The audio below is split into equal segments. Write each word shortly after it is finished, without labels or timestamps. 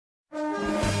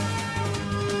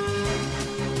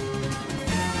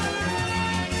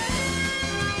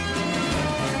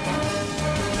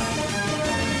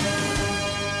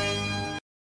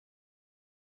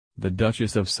The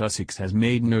Duchess of Sussex has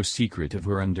made no secret of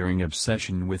her enduring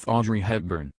obsession with Audrey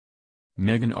Hepburn.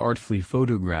 Meghan artfully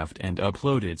photographed and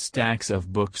uploaded stacks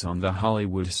of books on the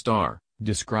Hollywood star,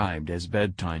 described as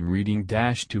bedtime reading,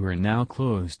 to her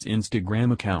now-closed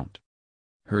Instagram account.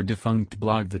 Her defunct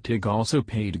blog The Tig also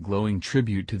paid glowing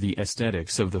tribute to the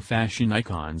aesthetics of the fashion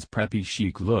icon's preppy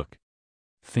chic look.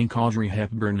 "Think Audrey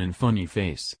Hepburn and funny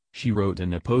face," she wrote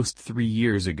in a post 3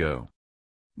 years ago.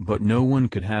 But no one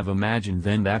could have imagined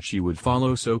then that she would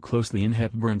follow so closely in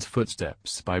Hepburn's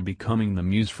footsteps by becoming the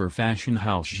muse for fashion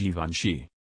house Givenchy.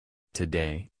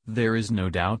 Today, there is no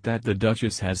doubt that the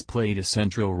Duchess has played a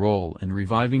central role in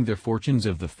reviving the fortunes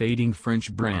of the fading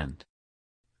French brand.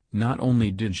 Not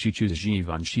only did she choose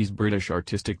Givenchy's British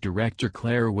artistic director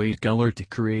Claire Waite-Geller to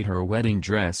create her wedding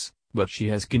dress, but she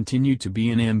has continued to be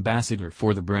an ambassador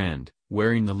for the brand,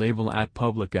 wearing the label at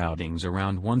public outings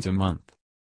around once a month.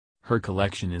 Her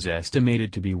collection is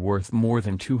estimated to be worth more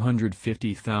than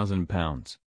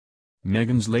 £250,000.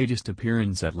 Meghan's latest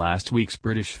appearance at last week's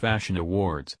British Fashion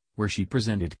Awards, where she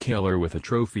presented Keller with a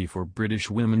trophy for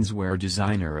British Women's Wear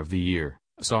Designer of the Year,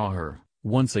 saw her,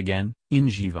 once again, in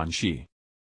Givenchy.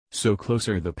 So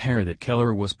closer the pair that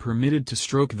Keller was permitted to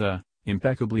stroke the,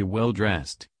 impeccably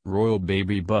well-dressed, royal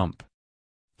baby bump.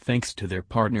 Thanks to their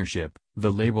partnership,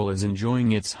 the label is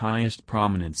enjoying its highest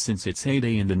prominence since its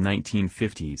heyday in the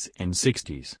 1950s and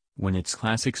 60s, when its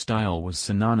classic style was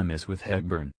synonymous with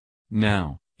Hepburn.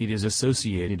 Now, it is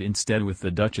associated instead with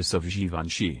the Duchess of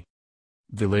Givenchy.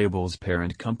 The label's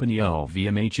parent company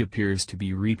LVMH appears to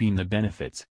be reaping the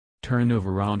benefits.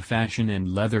 Turnover on fashion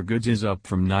and leather goods is up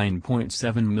from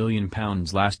 £9.7 million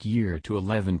last year to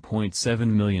 £11.7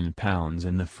 million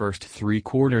in the first 3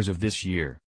 quarters of this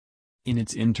year. In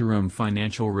its interim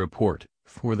financial report,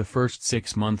 for the first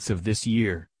 6 months of this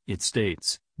year, it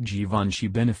states, Givenchy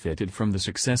benefited from the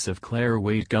success of Claire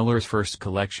Waite-Geller's first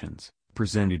collections,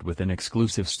 presented with an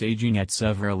exclusive staging at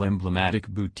several emblematic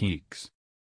boutiques.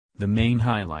 The main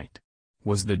highlight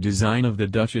was the design of the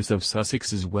Duchess of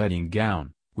Sussex's wedding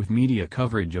gown, with media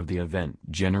coverage of the event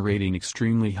generating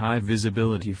extremely high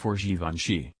visibility for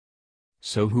Givenchy.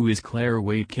 So who is Claire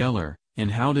Waite-Geller,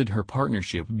 and how did her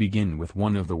partnership begin with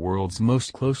one of the world's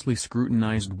most closely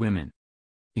scrutinized women?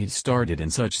 It started in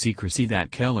such secrecy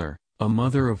that Keller, a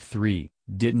mother of 3,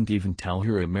 didn't even tell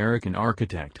her American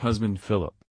architect husband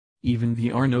Philip. Even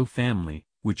the Arnault family,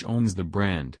 which owns the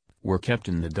brand, were kept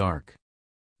in the dark.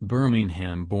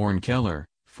 Birmingham-born Keller,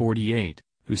 48,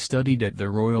 who studied at the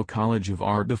Royal College of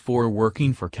Art before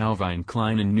working for Calvin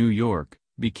Klein in New York,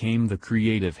 became the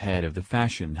creative head of the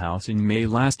fashion house in May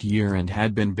last year and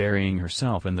had been burying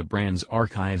herself in the brand's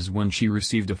archives when she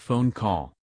received a phone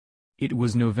call. It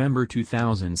was November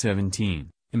 2017,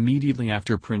 immediately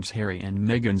after Prince Harry and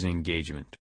Meghan's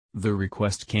engagement. The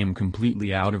request came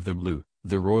completely out of the blue.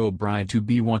 The royal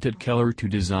bride-to-be wanted Keller to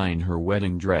design her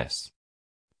wedding dress.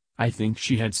 "I think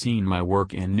she had seen my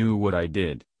work and knew what I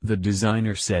did," the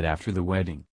designer said after the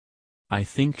wedding. "I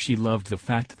think she loved the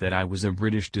fact that I was a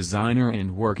British designer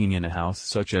and working in a house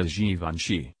such as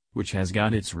Givenchy, which has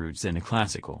got its roots in a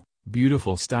classical,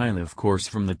 beautiful style of course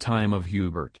from the time of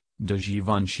Hubert de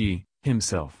Givenchy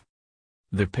himself."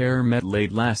 The pair met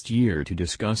late last year to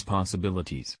discuss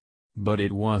possibilities. But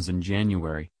it was in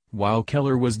January, while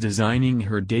Keller was designing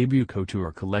her debut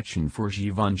couture collection for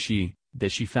Givenchy,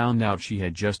 that she found out she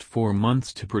had just 4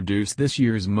 months to produce this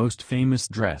year's most famous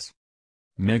dress.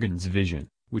 Meghan's vision,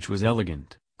 which was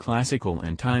elegant, classical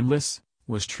and timeless,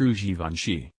 was true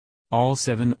Givenchy. All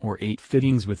 7 or 8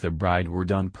 fittings with the bride were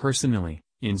done personally,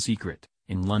 in secret,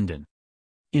 in London.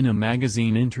 In a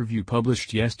magazine interview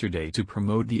published yesterday to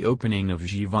promote the opening of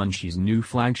Givenchy's new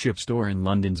flagship store in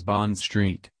London's Bond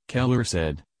Street, Keller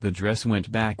said, "The dress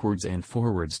went backwards and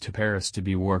forwards to Paris to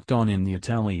be worked on in the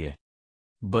atelier.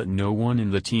 But no one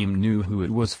in the team knew who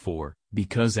it was for,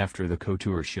 because after the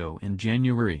couture show in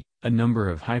January, a number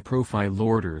of high-profile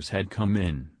orders had come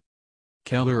in."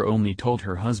 Keller only told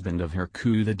her husband of her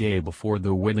coup the day before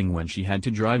the wedding when she had to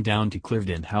drive down to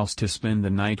Cliveden House to spend the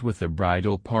night with the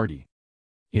bridal party.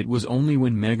 It was only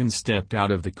when Meghan stepped out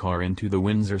of the car into the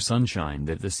Windsor sunshine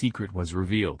that the secret was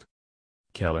revealed.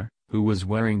 Keller, who was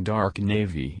wearing dark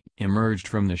navy, emerged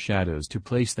from the shadows to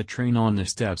place the train on the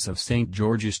steps of St.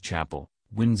 George's Chapel,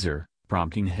 Windsor,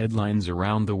 prompting headlines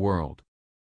around the world.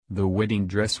 The wedding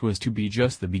dress was to be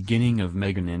just the beginning of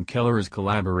Meghan and Keller's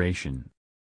collaboration.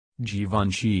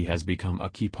 Givenchy has become a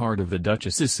key part of the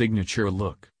Duchess's signature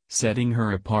look, setting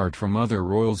her apart from other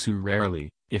royals who rarely,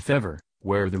 if ever,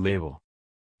 wear the label.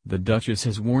 The Duchess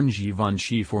has worn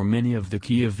Givenchy for many of the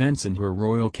key events in her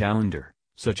royal calendar,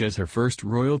 such as her first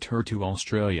royal tour to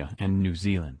Australia and New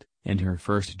Zealand, and her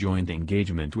first joint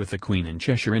engagement with the Queen in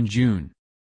Cheshire in June.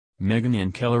 Meghan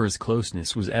and Keller's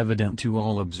closeness was evident to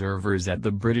all observers at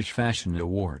the British Fashion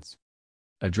Awards.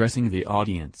 Addressing the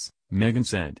audience, Meghan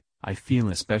said, "I feel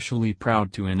especially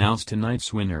proud to announce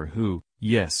tonight's winner who,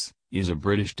 yes, is a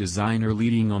British designer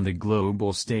leading on the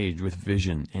global stage with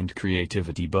vision and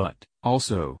creativity but,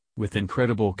 also, with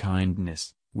incredible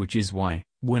kindness, which is why,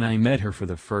 when I met her for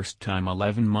the first time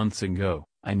 11 months ago,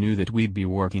 I knew that we'd be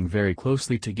working very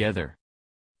closely together."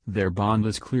 Their bond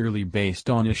is clearly based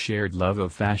on a shared love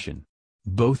of fashion.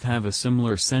 Both have a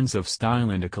similar sense of style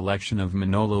and a collection of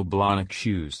Manolo Blahnik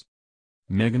shoes.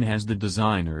 Meghan has the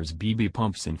designer's BB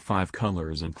pumps in 5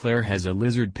 colors and Claire has a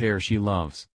lizard pair she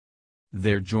loves.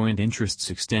 Their joint interests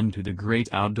extend to the great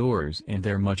outdoors and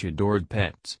their much-adored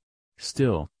pets.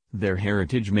 Still, their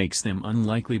heritage makes them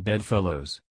unlikely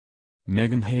bedfellows.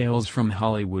 Meghan hails from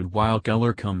Hollywood while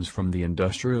Keller comes from the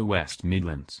industrial West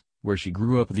Midlands, where she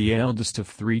grew up the eldest of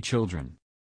 3 children.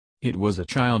 It was a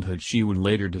childhood she would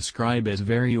later describe as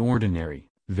very ordinary,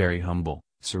 very humble,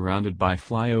 surrounded by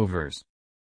flyovers.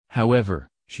 However,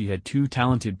 she had 2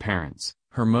 talented parents,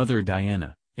 her mother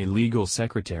Diana, a legal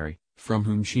secretary, from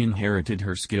whom she inherited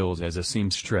her skills as a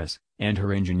seamstress, and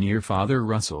her engineer father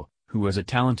Russell, who was a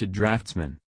talented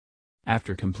draftsman.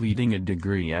 After completing a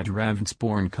degree at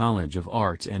Ravensbourne College of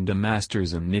Arts and a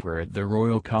master's in knitwear at the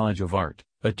Royal College of Art,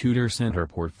 a tutor sent her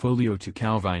portfolio to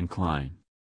Calvin Klein.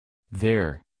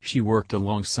 There, she worked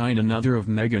alongside another of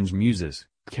Meghan's muses,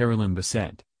 Carolyn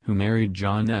Bessette, who married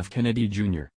John F. Kennedy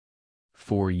Jr.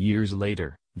 4 years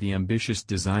later, the ambitious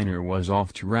designer was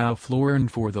off to Ralph Lauren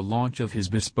for the launch of his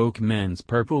bespoke men's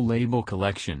Purple Label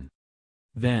collection.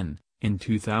 Then, in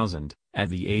 2000, at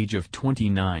the age of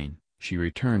 29, she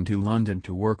returned to London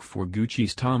to work for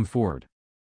Gucci's Tom Ford.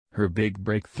 Her big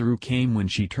breakthrough came when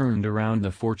she turned around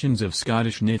the fortunes of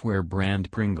Scottish knitwear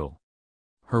brand Pringle.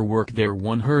 Her work there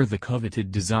won her the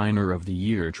coveted Designer of the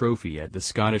Year trophy at the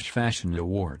Scottish Fashion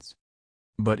Awards.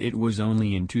 But it was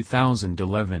only in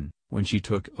 2011, when she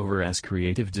took over as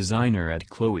creative designer at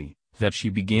Chloe, that she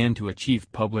began to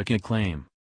achieve public acclaim.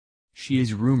 She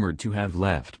is rumored to have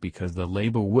left because the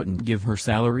label wouldn't give her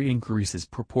salary increases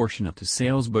proportionate to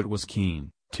sales but was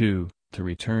keen, to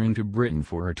return to Britain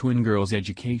for her twin girls'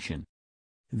 education.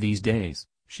 These days,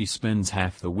 she spends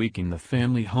half the week in the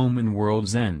family home in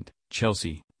World's End,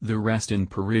 Chelsea, the rest in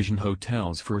Parisian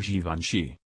hotels for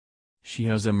Givenchy. She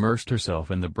has immersed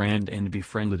herself in the brand and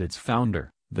befriended its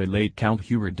founder, the late Count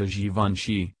Hubert de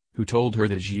Givenchy, who told her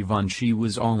that Givenchy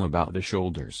was all about the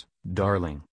shoulders,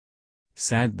 darling.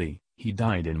 Sadly, he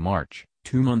died in March,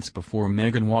 2 months before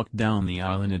Meghan walked down the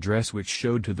aisle in a dress which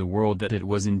showed to the world that it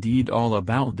was indeed all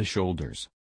about the shoulders.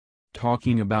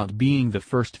 Talking about being the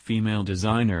first female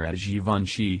designer at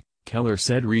Givenchy, Keller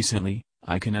said recently,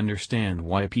 "I can understand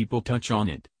why people touch on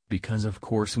it, because of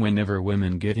course whenever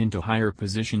women get into higher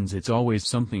positions it's always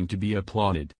something to be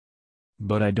applauded.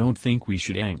 But I don't think we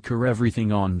should anchor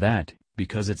everything on that,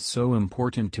 because it's so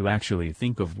important to actually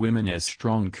think of women as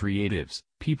strong creatives,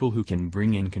 people who can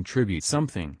bring and contribute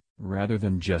something, rather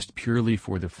than just purely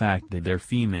for the fact that they're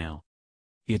female.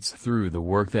 It's through the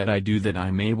work that I do that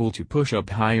I'm able to push up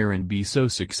higher and be so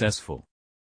successful."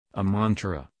 A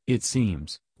mantra, it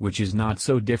seems, which is not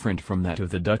so different from that of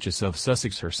the Duchess of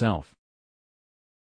Sussex herself.